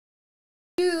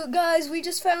guys, we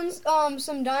just found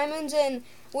some diamonds, and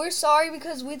we're sorry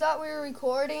because we thought we were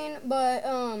recording, but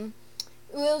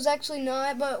it was actually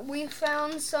not. But we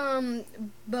found some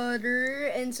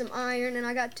butter and some iron, and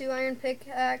I got 2 iron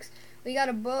pickaxe. We got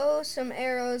a bow, some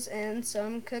arrows, and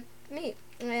some cooked meat.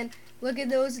 And look at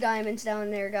those diamonds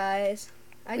down there, guys.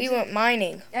 We went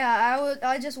mining. Yeah,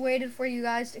 I just waited for you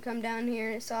guys to come down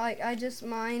here, so I just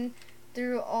mined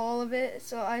through all of it.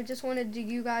 So I just wanted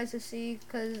you guys to see,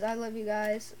 because I love you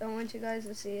guys. I want you guys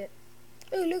to see it.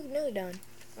 Oh, look, another done.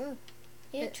 Oh,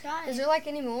 Yeah, try is it. there like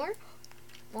any more?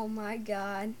 Oh my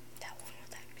God. That one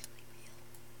was actually real.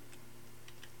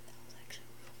 That was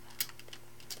actually real found.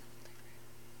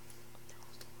 That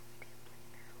was the one we did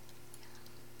right now.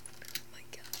 Oh my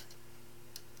God.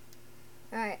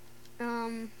 Alright.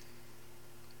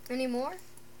 Any more?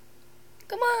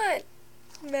 Come on,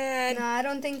 man. No, I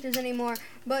don't think there's any more.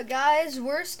 But guys,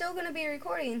 we're still gonna be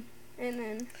recording, and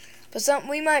then. But something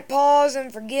we might pause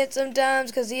and forget sometimes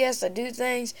because he has to do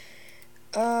things.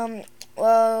 Well,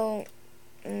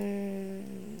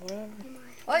 whatever.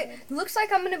 Oh, it looks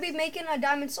like I'm gonna be making a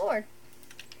diamond sword.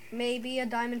 Maybe a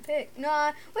diamond pick.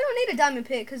 Nah, we don't need a diamond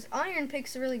pick because iron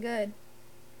picks are really good.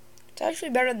 It's actually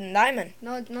better than diamond.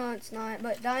 No, it's not.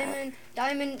 But diamond,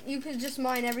 you could just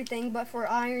mine everything. But for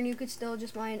iron, you could still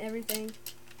just mine everything.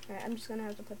 Alright, I'm just gonna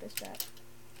have to put this back.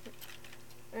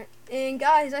 Alright, and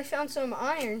guys, I found some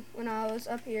iron when I was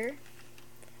up here.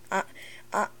 I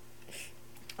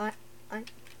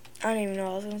don't even know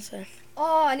what I was gonna say.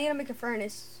 Oh, I need to make a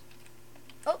furnace.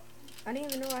 Oh, I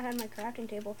didn't even know I had my crafting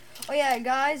table. Oh yeah,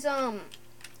 guys,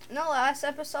 in the last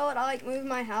episode, I moved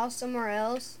my house somewhere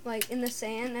else, like in the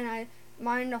sand, and I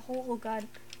mined a hole. Oh God,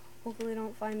 hopefully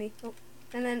don't find me. Oh.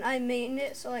 And then I made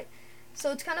it so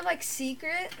it's kind of like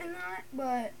secret and that,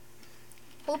 but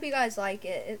hope you guys like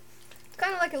it. It's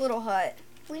kind of like a little hut.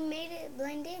 We made it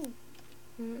blend in.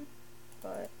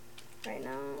 But right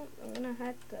now, I'm gonna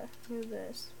have to move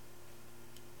this.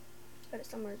 Put it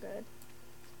somewhere good.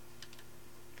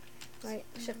 Right,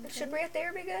 should right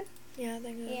there be good? Yeah, I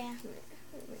think so. Yeah.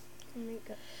 Make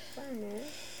a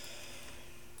furnace.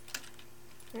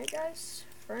 Right, guys,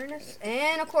 furnace,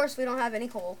 and of course we don't have any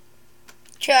coal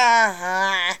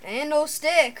Cha. and no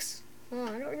sticks. Oh,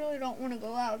 I really don't want to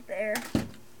go out there.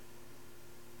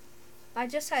 I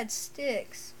just had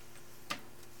sticks.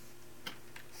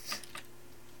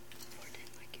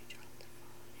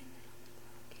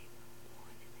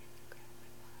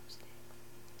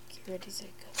 Ready to go.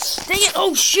 Dang it!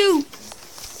 Oh shoot!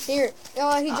 Here,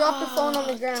 he dropped the phone on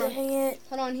the ground. Dang it!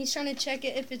 Hold on, he's trying to check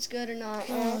it if it's good or not.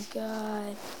 Oh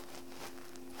God!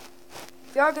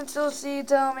 If y'all can still see,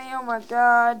 tell me. Oh my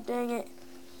God! Dang it!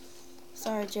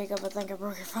 Sorry, Jacob. I think I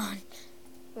broke your phone.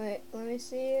 Wait, let me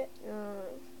see it.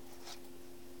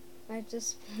 I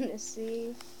just want to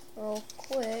see real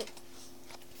quick.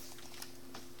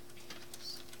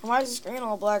 Why is the screen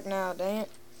all black now? Dang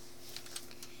it!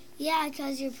 Yeah,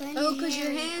 because you're putting Oh, because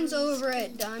your hand's over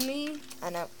it, dummy.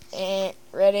 I know.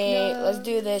 Ready? No. Let's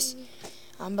do this.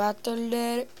 I'm about to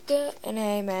let it go. And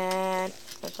hey, man.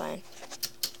 I'm playing.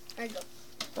 There you go.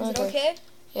 Is it okay?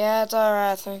 Yeah, it's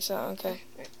alright. I think so. Okay.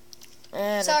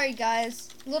 And Sorry, guys.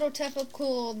 Little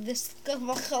typical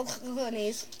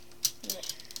discoveries.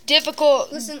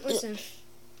 difficult. Listen.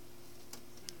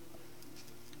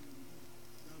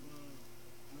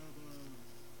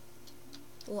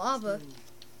 Lava.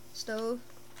 Stove.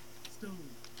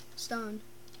 Stone.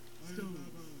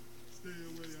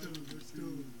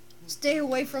 Stay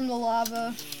away from the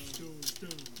lava.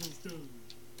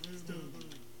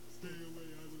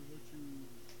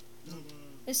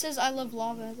 It says I love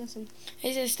lava. Listen.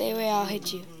 It says stay away, I'll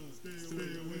hit you.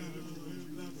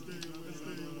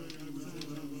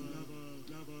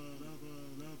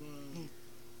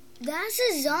 That's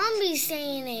a zombie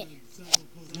saying it.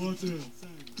 Water.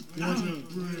 Water.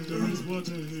 There is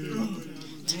water here.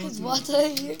 There's water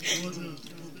here. Water.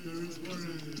 There is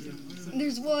water here.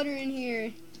 There's water in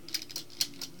here.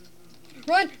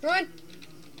 Run!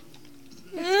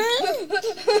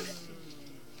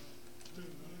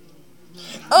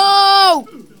 Oh!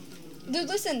 Dude,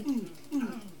 listen.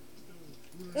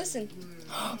 There's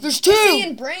I'm 2!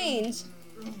 seeing brains.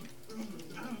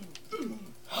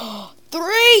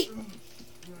 3!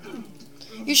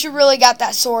 You should really got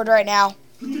that sword right now.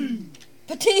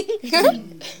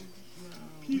 Pating.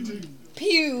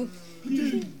 Pew.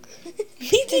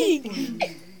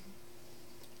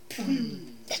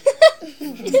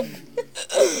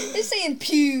 They're saying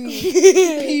pew.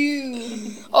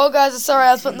 Pew. Oh, guys, I'm sorry.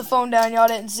 I was putting the phone down. Y'all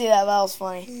didn't see that, but that was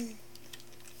funny.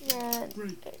 Yeah.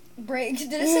 Break.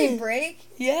 Did it say break?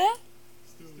 Yeah?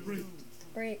 Break.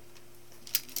 Break.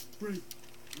 Break.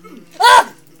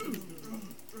 Ah!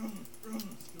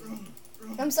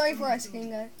 I'm sorry for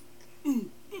asking, guys.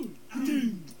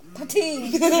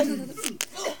 Pateen.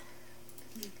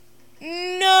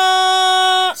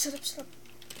 No. Shut up.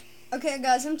 Okay,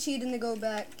 guys, I'm cheating to go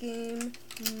back. Game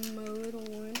mode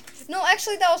 1. No,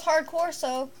 actually, that was hardcore,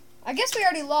 so I guess we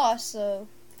already lost, so.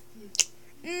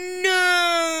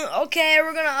 No. Okay,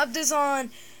 we're gonna up this on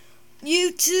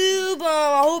YouTube.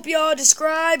 I hope y'all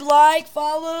subscribe, like,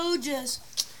 follow.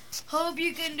 Just hope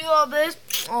you can do all this.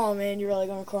 Oh man, you're really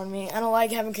gonna record me. I don't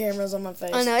like having cameras on my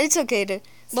face. I know, it's okay, dude.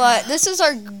 But this is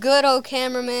our good old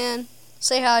cameraman.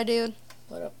 Say hi, dude.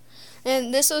 What up?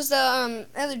 And this was the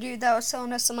other dude that was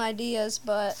selling us some ideas,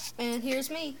 and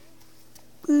here's me.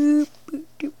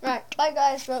 Right, bye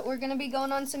guys, but we're going to be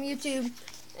going on some YouTube,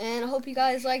 and I hope you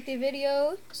guys like the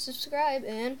video, subscribe,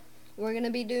 and we're going to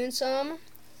be doing some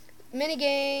mini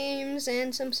games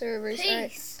and some servers. All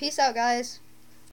right, peace out, guys.